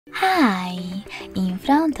Hi! In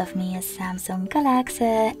front of me is Samsung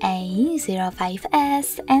Galaxy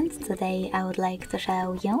A05s, and today I would like to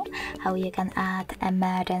show you how you can add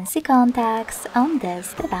emergency contacts on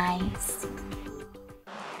this device.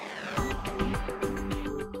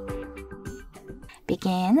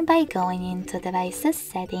 Begin by going into Devices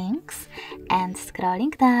Settings and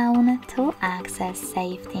scrolling down to access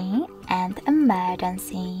Safety and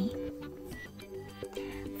Emergency.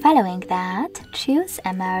 Following that, choose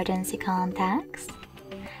Emergency Contacts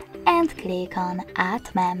and click on Add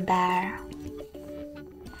Member.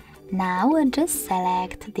 Now just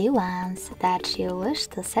select the ones that you wish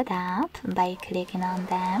to set up by clicking on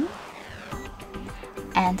them.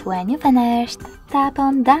 And when you finished, tap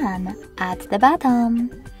on Done at the bottom.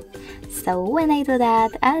 So when I do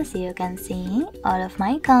that, as you can see, all of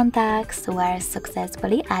my contacts were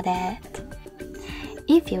successfully added.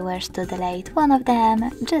 If you wish to delete one of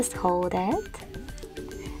them, just hold it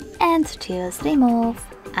and choose Remove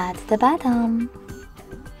at the bottom.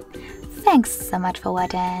 Thanks so much for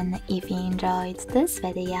watching. If you enjoyed this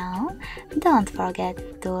video, don't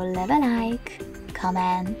forget to leave a like,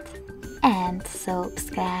 comment and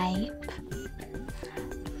subscribe.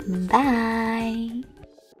 Bye!